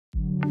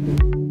Hello,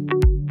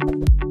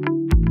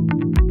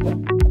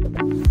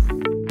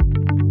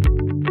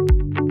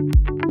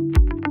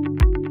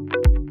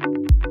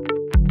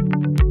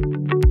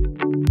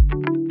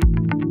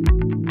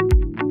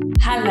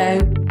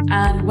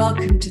 and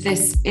welcome to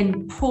this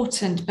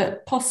important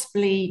but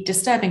possibly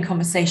disturbing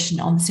conversation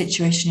on the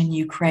situation in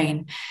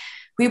Ukraine.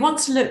 We want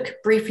to look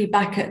briefly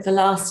back at the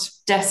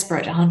last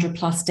desperate 100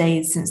 plus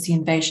days since the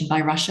invasion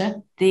by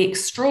Russia, the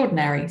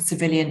extraordinary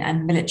civilian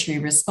and military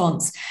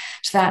response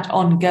to that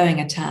ongoing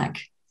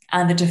attack,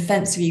 and the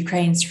defense of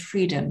Ukraine's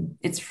freedom,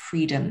 its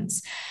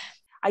freedoms.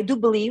 I do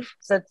believe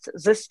that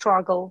this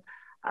struggle,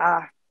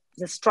 our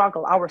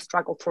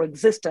struggle for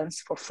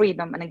existence, for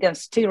freedom and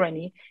against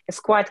tyranny is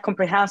quite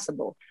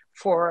comprehensible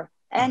for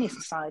any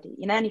society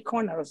in any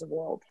corner of the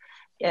world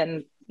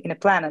and in a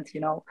planet,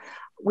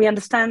 We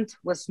understand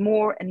with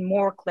more and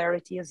more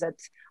clarity that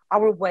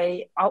our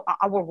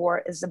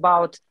war is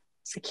about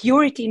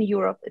security in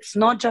Europe. It's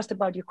not just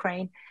about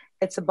Ukraine.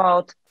 It's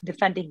about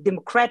defending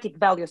democratic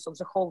values of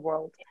the whole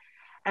world.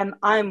 And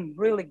I'm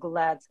really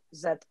glad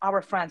that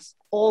our friends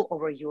all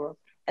over Europe,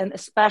 and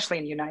especially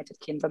in the United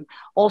Kingdom,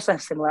 also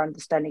have similar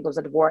understanding of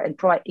the war and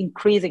provide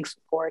increasing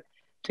support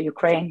to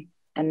Ukraine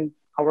and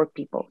our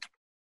people.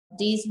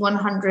 These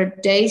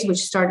 100 days, which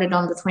started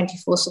on the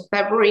 24th of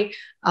February,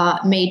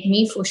 made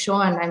me for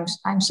sure, and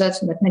I'm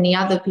certain that many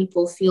other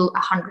people feel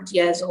 100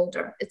 years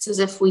older. It's as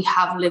if we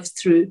have lived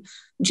through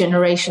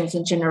generations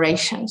and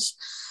generations.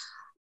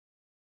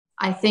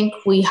 I think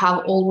we have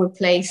all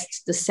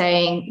replaced the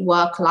saying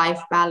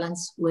work-life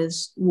balance with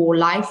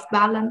war-life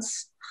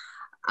balance.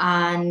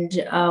 And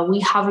we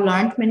have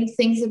learned many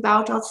things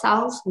about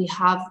ourselves. We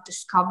have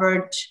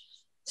discovered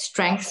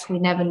strengths we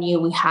never knew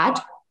we had.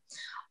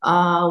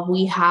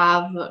 We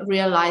have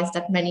realized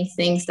that many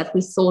things that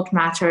we thought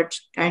mattered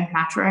don't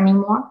matter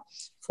anymore.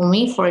 For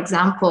me, for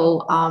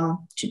example,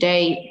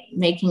 today,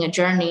 making a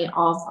journey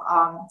of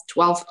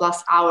 12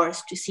 plus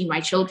hours to see my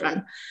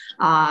children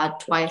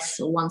twice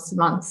or once a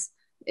month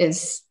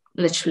is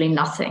literally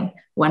nothing,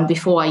 when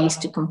before I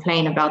used to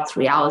complain about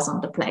 3 hours on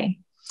the plane.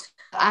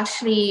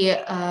 Actually,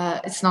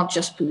 it's not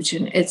just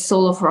Putin. It's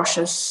all of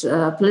Russia's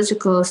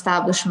political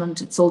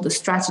establishment. It's all the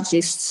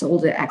strategists, all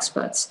the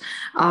experts.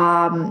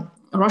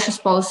 Russia's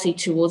policy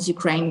towards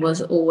Ukraine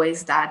was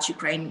always that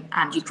Ukraine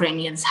and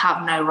Ukrainians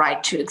have no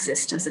right to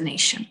exist as a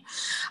nation.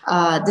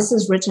 This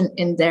is written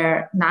in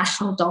their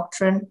national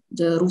doctrine,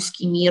 the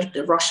Ruski Mir,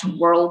 the Russian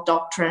world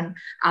doctrine,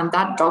 and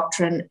that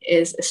doctrine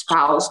is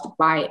espoused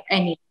by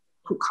any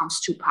who comes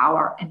to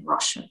power in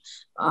Russia,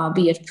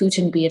 be it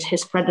Putin, be it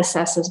his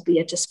predecessors, be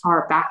it as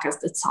far back as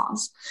the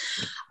Tsars.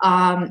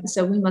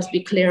 So we must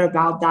be clear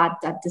about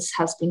that this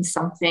has been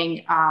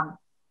something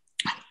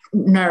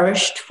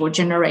nourished for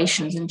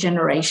generations and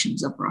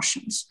generations of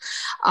Russians.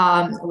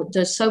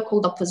 The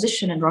so-called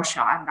opposition in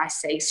Russia, and I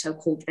say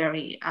so-called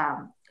very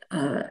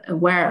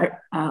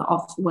aware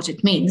of what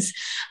it means,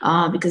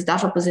 because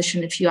that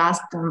opposition, if you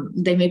ask them,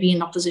 they may be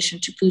in opposition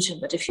to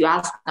Putin, but if you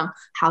ask them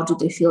how do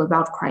they feel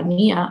about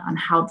Crimea and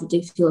how do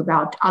they feel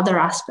about other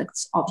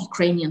aspects of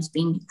Ukrainians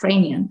being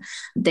Ukrainian,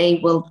 they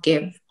will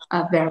give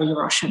a very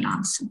Russian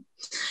answer,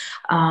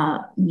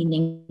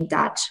 meaning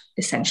that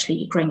essentially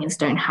Ukrainians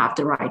don't have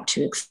the right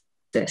to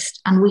exist.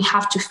 And we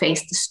have to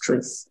face this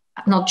truth,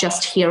 not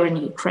just here in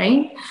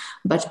Ukraine,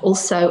 but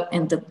also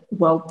in the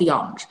world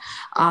beyond.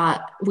 The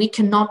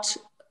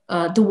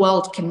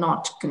world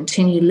cannot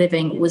continue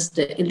living with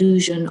the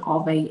illusion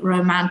of a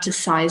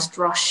romanticized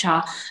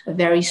Russia, a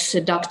very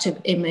seductive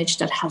image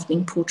that has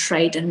been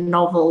portrayed in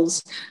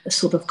novels, a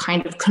sort of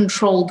kind of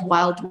controlled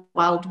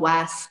wild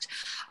west,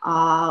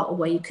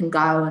 where you can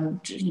go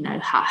and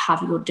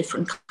have your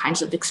different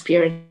kinds of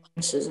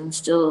experiences and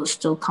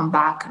still come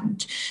back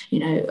and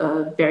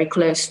very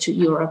close to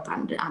Europe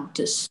and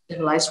the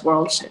civilized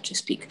world, so to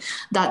speak.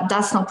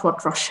 That's not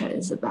what Russia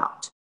is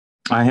about.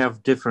 I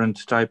have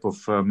different type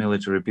of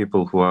military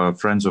people who are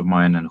friends of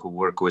mine and who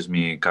work with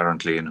me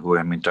currently and who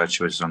I'm in touch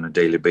with on a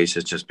daily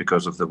basis just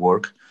because of the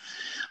work.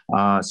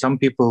 Some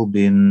people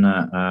been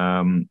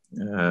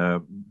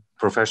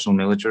professional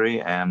military,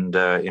 and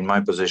in my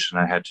position,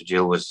 I had to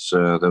deal with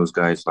those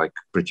guys like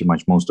pretty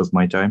much most of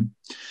my time.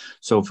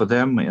 So for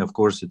them, of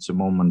course, it's a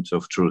moment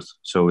of truth.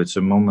 So it's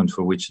a moment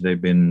for which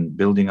they've been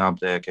building up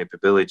their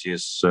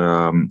capabilities,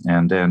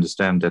 and they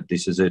understand that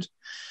this is it.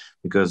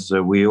 Because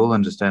we all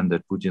understand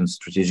that Putin's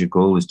strategic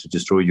goal is to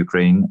destroy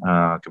Ukraine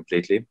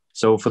completely.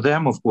 So for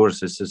them, of course,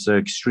 this is an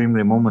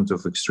extremely moment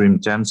of extreme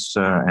tense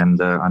and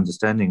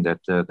understanding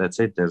that that's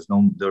it. There's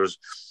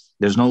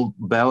no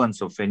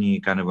balance of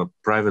any kind of a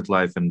private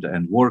life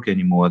and work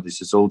anymore.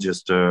 This is all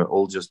just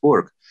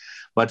work.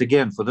 But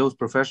again, for those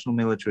professional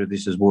military,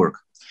 this is work.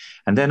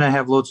 And then I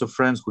have lots of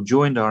friends who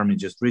joined the army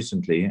just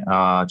recently,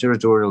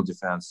 territorial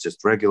defense,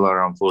 just regular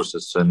armed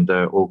forces and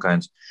all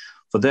kinds.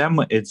 For them,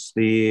 it's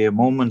the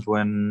moment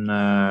when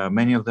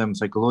many of them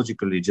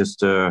psychologically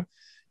just, were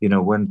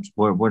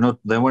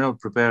not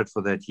prepared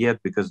for that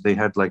yet because they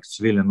had like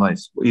civilian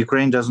lives.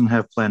 Ukraine doesn't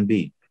have Plan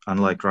B.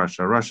 unlike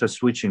Russia. Russia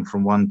switching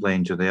from one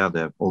plane to the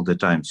other all the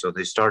time. So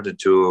they started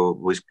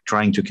with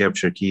trying to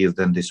capture Kyiv,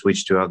 then they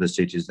switched to other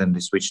cities, then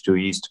they switched to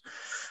east,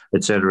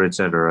 etc.,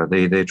 etc.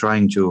 They're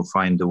trying to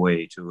find a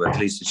way to at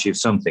least achieve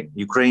something.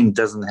 Ukraine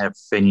doesn't have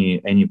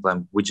any plan.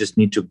 We just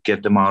need to get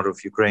them out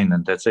of Ukraine,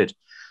 and that's it.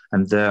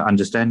 And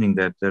understanding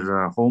that there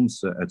are homes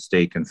at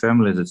stake and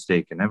families at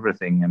stake and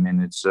everything. I mean,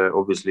 it's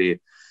obviously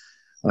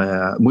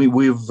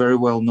we very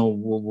well know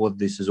what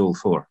this is all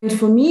for. And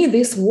for me,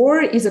 this war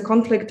is a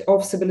conflict of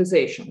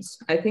civilizations.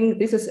 I think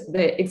this is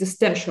the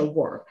existential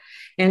war.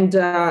 And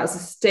the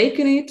stake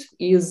in it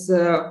is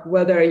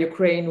whether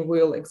Ukraine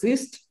will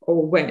exist or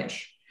vanish.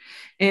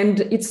 And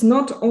it's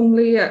not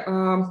only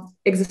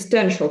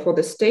existential for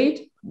the state,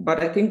 but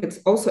I think it's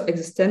also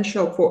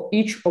existential for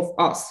each of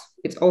us.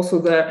 It's also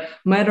the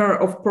matter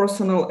of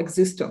personal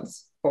existence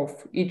of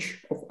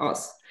each of us.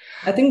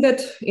 I think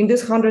that in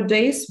these 100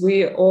 days, we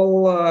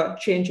all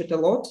changed a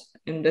lot.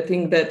 And I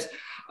think that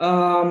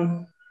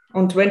on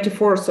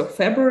 24th of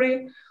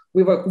February,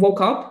 we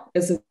woke up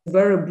as a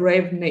very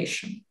brave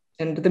nation.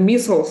 And the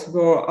missiles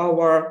were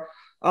our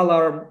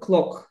alarm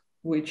clock,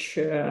 which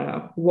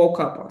woke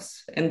up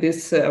us, and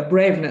this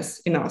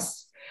braveness in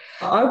us.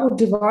 I would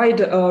divide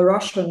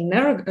Russian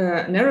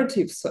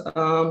narratives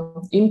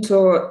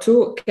into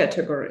two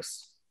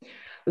categories.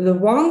 The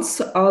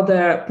ones are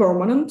the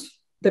permanent,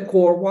 the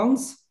core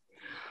ones,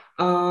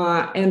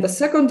 and the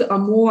second are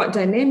more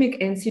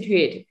dynamic and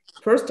situated.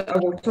 First, I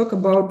will talk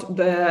about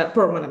the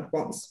permanent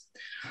ones.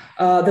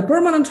 The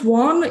permanent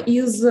one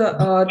is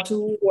to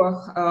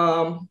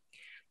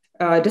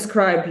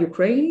describe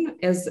Ukraine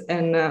as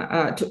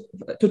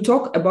to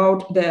talk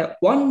about the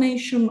one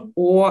nation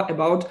or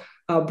about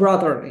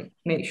brotherly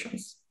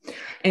nations,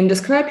 and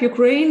describe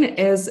Ukraine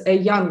as a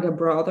younger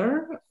brother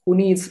who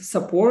needs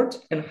support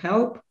and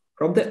help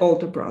from the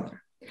older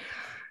brother.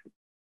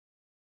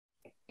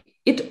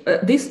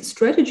 This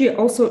strategy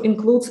also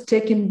includes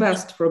taking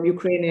best from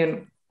Ukrainian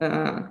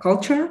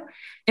culture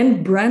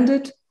and brand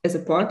it as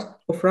a part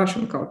of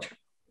Russian culture.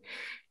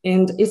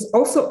 And it's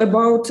also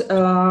about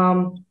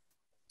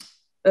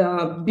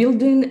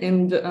building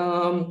and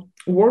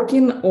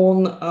working on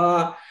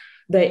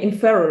the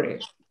inferior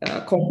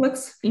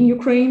complex in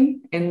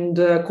Ukraine and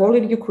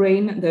calling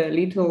Ukraine the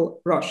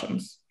little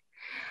Russians.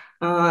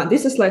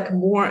 This is like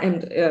more,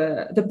 and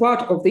the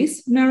part of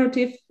this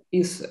narrative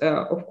is,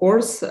 of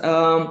course,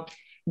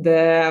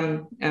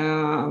 the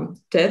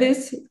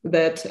thesis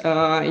that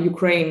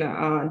Ukraine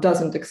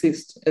doesn't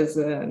exist as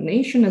a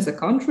nation, as a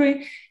country,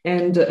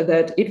 and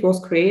that it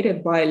was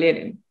created by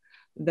Lenin.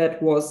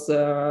 That was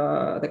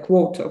the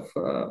quote of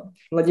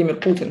Vladimir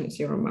Putin, as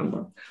you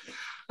remember.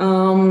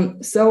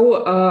 So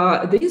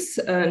these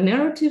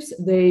narratives,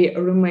 they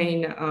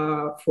remain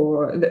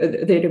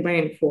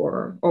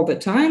for all the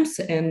times,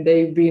 and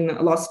they've been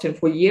lasting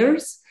for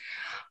years.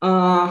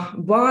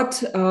 But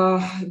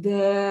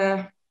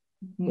the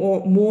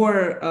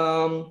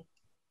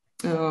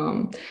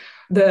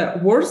the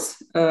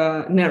worse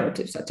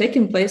narratives are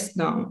taking place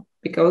now,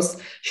 because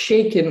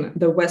shaking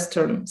the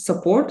Western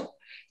support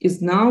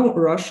is now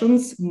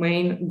Russians'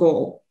 main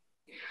goal.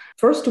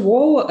 First of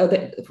all,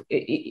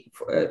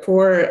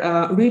 for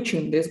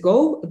reaching this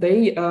goal,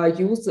 they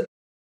use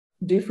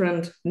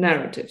different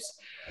narratives.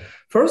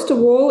 First of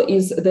all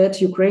is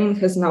that Ukraine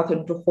has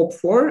nothing to hope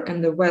for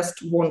and the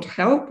West won't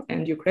help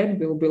and Ukraine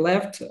will be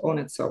left on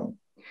its own.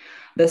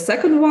 The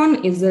second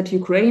one is that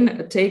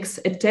Ukraine takes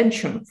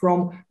attention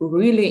from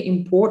really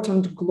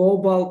important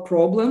global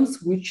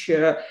problems which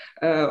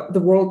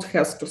the world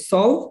has to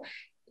solve.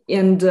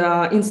 And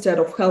instead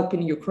of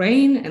helping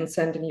Ukraine and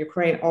sending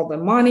Ukraine all the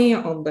money,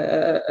 all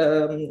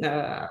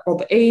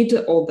the aid,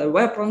 all the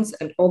weapons,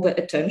 and all the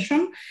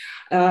attention,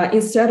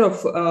 instead of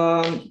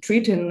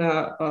treating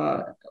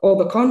all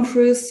the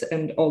countries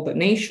and all the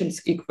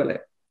nations equally.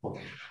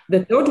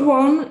 The third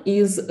one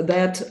is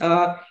that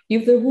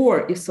if the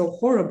war is so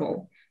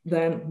horrible,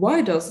 then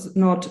why does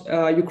not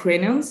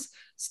Ukrainians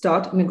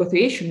start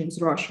negotiation with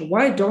Russia?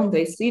 Why don't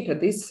they sit at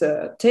this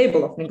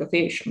table of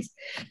negotiations?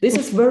 This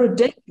is very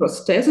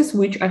dangerous thesis,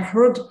 which I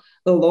heard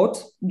a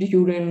lot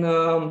during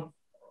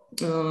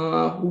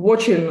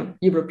watching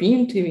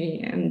European TV,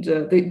 and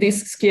this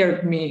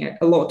scared me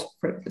a lot,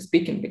 frankly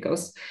speaking,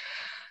 because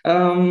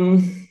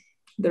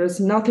there is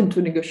nothing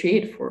to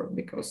negotiate for,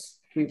 because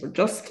we were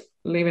just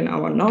living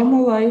our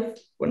normal life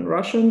when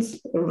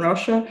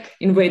Russia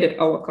invaded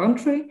our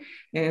country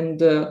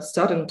and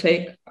started to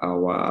take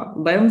our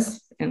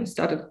lands and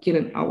started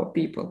killing our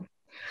people.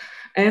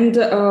 And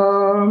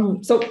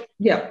so,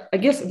 yeah, I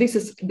guess this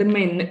is the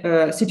main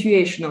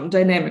situational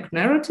dynamic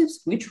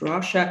narratives which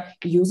Russia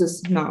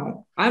uses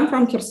now. I'm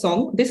from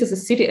Kherson. This is a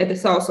city at the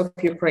south of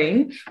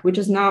Ukraine, which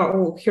is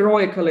now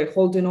heroically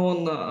holding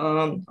on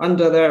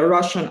under the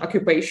Russian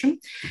occupation.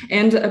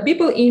 And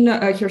people in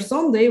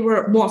Kherson, they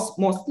were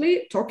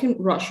mostly talking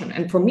Russian.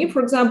 And for me,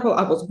 for example,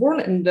 I was born,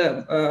 and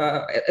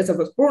as I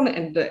was born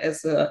and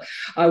as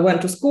I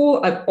went to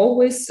school, I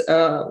always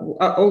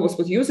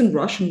was using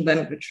Russian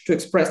language to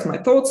express my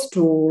thoughts,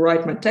 to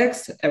write my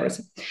text, everything.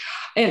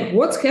 And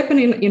what's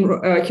happening in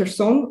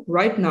Kherson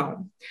right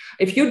now?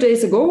 A few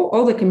days ago,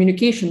 all the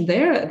communication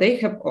there, they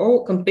have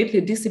all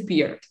completely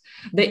disappeared.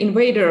 The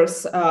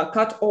invaders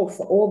cut off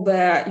all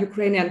the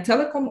Ukrainian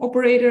telecom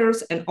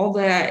operators and all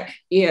the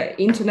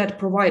internet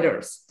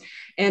providers.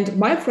 And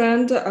my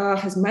friend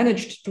has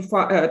managed to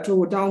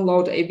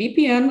download a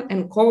VPN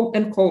and call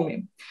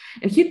me.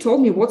 And he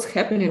told me what's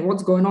happening,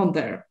 what's going on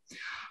there.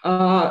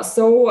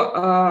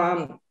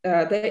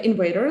 The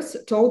invaders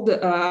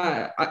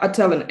are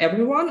telling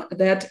everyone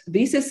that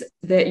this is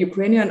the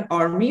Ukrainian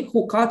army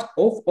who cut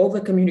off all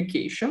the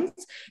communications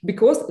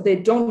because they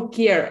don't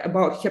care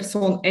about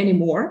Kherson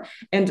anymore.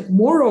 And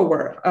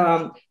moreover,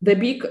 the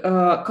big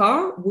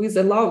car with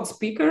a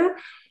loudspeaker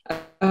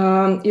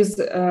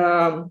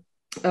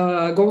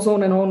goes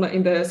on and on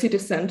in the city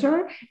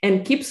center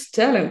and keeps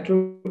telling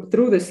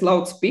through this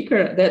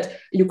loudspeaker that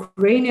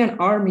Ukrainian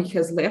army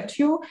has left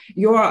you,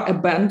 you are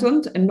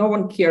abandoned and no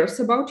one cares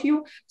about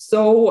you.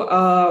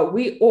 So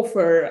we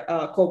offer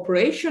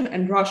cooperation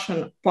and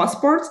Russian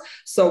passports.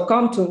 So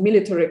come to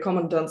military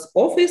commandant's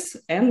office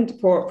and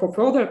for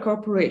further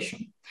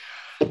cooperation.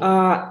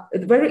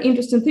 The very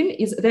interesting thing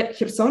is that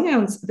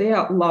Chersonians, they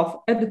laugh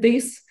at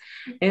this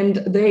and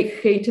they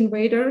hate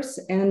invaders.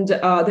 And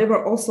they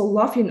were also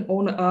laughing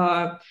on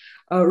a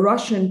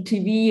Russian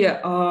TV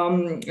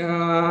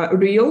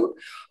reel,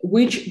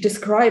 which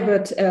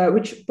described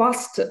which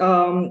passed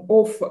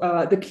off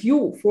the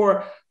queue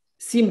for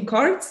SIM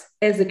cards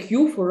as a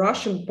queue for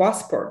Russian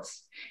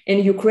passports.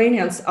 And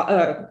Ukrainians,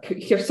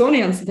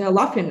 Chersonians, they're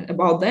laughing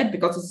about that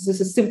because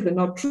this is simply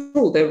not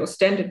true. They were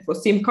standing for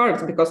SIM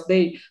cards because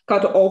they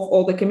cut off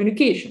all the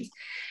communications.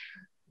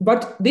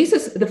 But this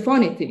is the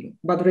funny thing,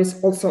 but there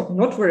is also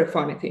not very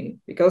funny thing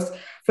because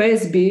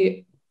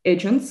FSB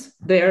agents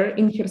there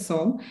in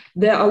Kherson,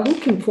 they are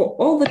looking for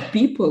all the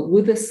people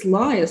with the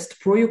slyest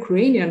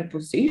pro-Ukrainian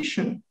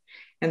position.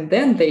 And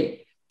then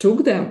they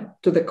took them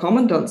to the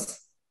commandant's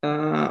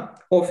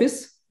office.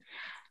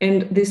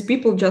 And these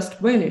people just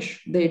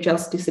vanish, they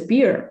just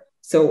disappear.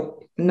 So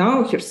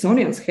now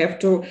Chersonians have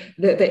to,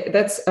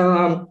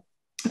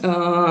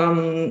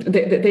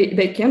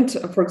 they can't,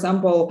 for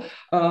example,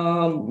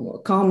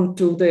 come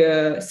to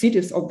the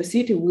cities of the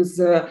city with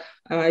a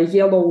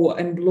yellow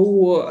and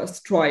blue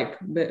stripe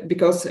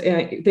because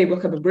they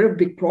will have very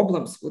big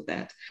problems with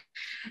that.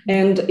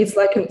 And it's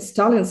like in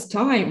Stalin's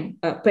time,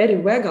 paddy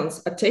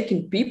wagons are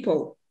taking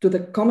people to the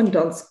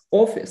commandant's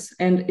office.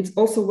 And it's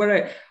also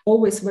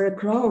always very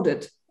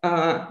crowded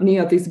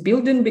near this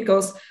building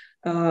because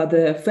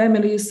the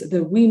families,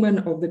 the women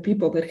of the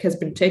people that has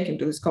been taken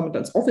to this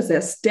commandant's office,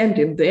 they're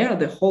standing there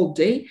the whole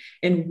day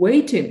and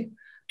waiting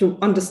to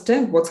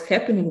understand what's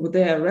happening with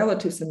their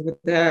relatives and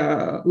with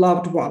their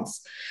loved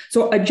ones.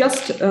 So I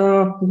just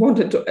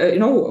wanted to,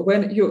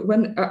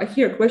 when I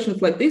hear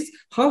questions like this,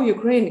 how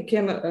Ukraine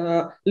can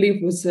live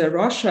with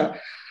Russia,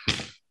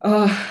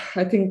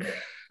 I think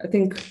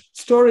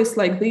stories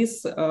like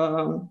this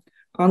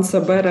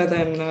answer better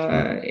than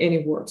any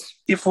words.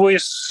 If we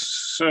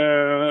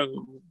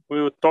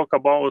will talk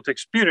about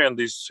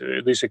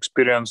this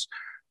experience,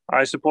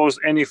 I suppose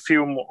any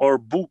film or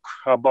book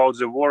about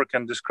the war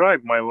can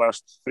describe my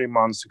last 3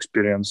 months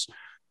experience.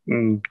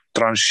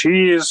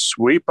 Tranches,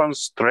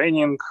 weapons,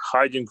 training,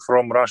 hiding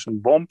from Russian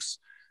bombs,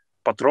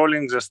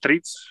 patrolling the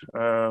streets,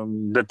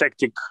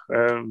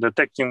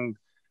 detecting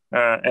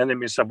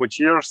enemy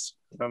saboteurs.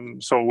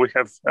 So we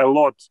have a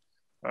lot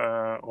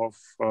of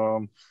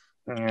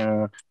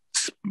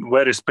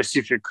very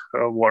specific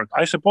work.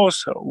 I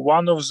suppose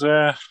one of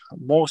the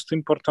most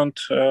important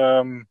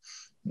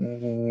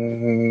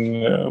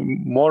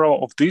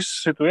moral of this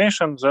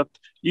situation that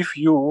if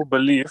you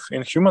believe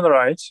in human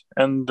rights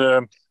and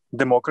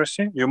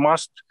democracy, you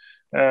must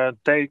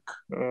take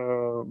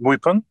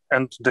weapon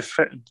and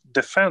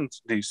defend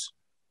this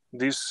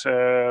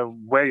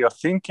way of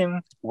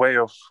thinking, way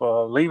of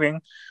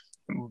living,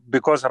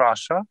 because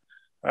Russia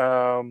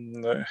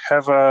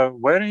have a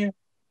very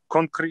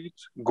concrete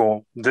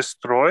goal: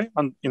 destroy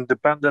an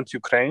independent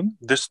Ukraine,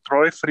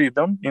 destroy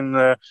freedom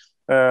in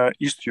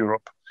East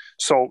Europe.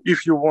 So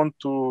if you want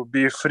to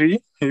be free,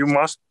 you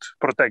must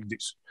protect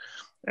this.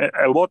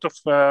 A lot of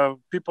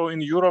people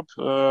in Europe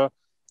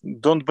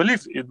don't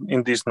believe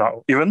in this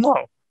now, even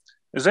now.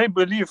 They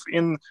believe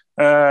in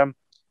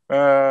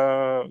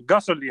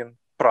gasoline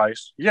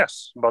price,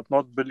 yes, but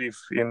not believe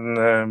in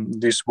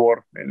this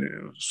war.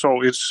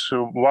 So it's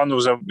one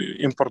of the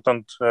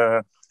important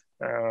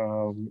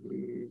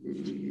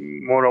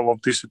moral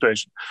of this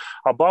situation.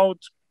 About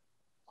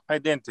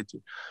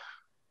identity,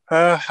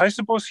 I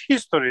suppose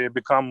history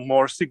become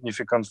more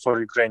significant for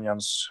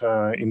Ukrainians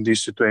in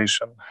this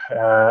situation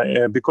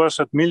because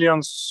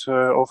millions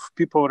of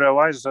people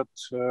realize that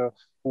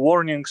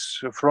warnings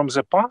from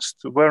the past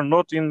were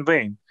not in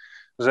vain.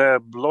 The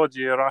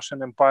bloody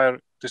Russian Empire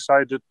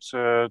decided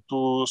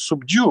to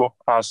subdue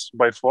us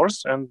by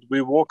force, and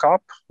we woke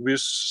up with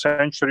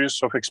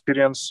centuries of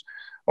experience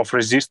of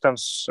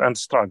resistance and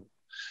struggle.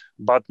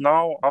 But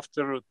now,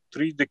 after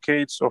 3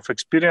 decades of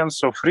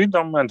experience of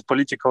freedom and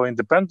political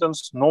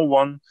independence, no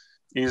one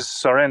is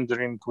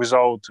surrendering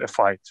without a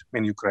fight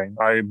in Ukraine.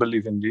 I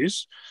believe in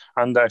this,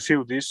 and I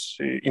feel this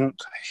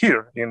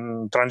here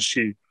in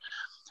Transhi.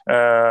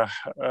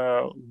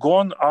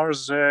 Gone are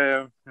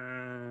the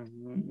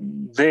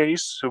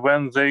days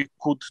when they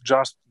could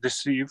just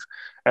deceive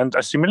and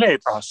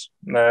assimilate us,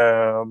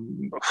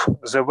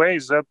 the way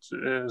that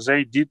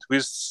they did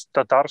with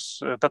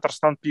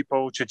Tatarstan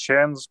people,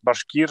 Chechens,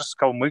 Bashkirs,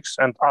 Kalmyks,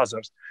 and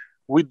others.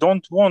 We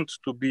don't want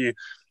to be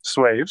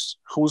slaves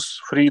whose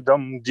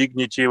freedom,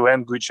 dignity,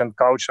 language, and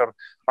culture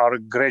are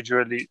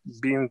gradually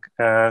being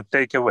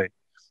taken away.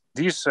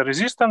 This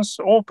resistance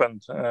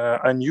opened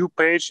a new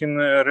page in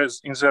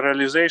the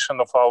realization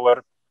of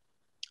our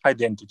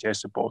identity, I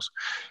suppose.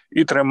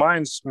 It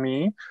reminds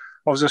me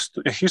of the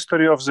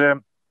history of the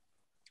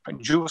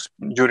Jews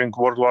during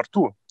World War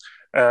II,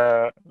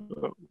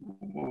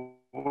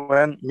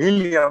 when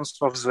millions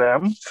of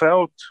them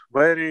felt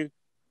very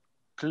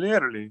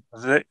clearly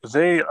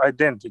their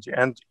identity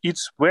and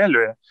its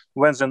value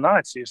when the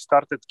Nazis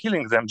started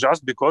killing them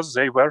just because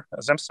they were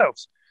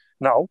themselves.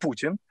 Now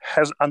Putin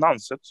has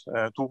announced to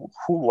the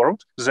whole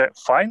world the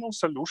final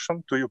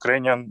solution to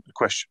Ukrainian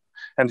question.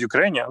 And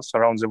Ukrainians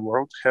around the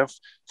world have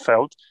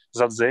felt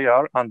that they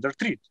are under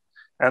threat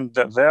and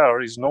that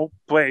there is no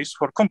place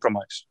for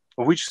compromise,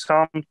 which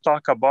some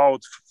talk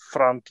about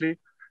frankly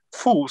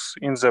fools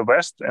in the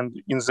West and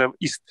in the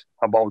East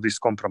about this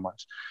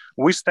compromise.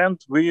 We stand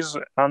with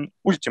an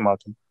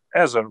ultimatum.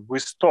 Either we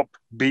stop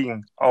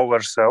being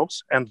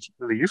ourselves and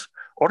live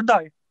or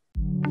die.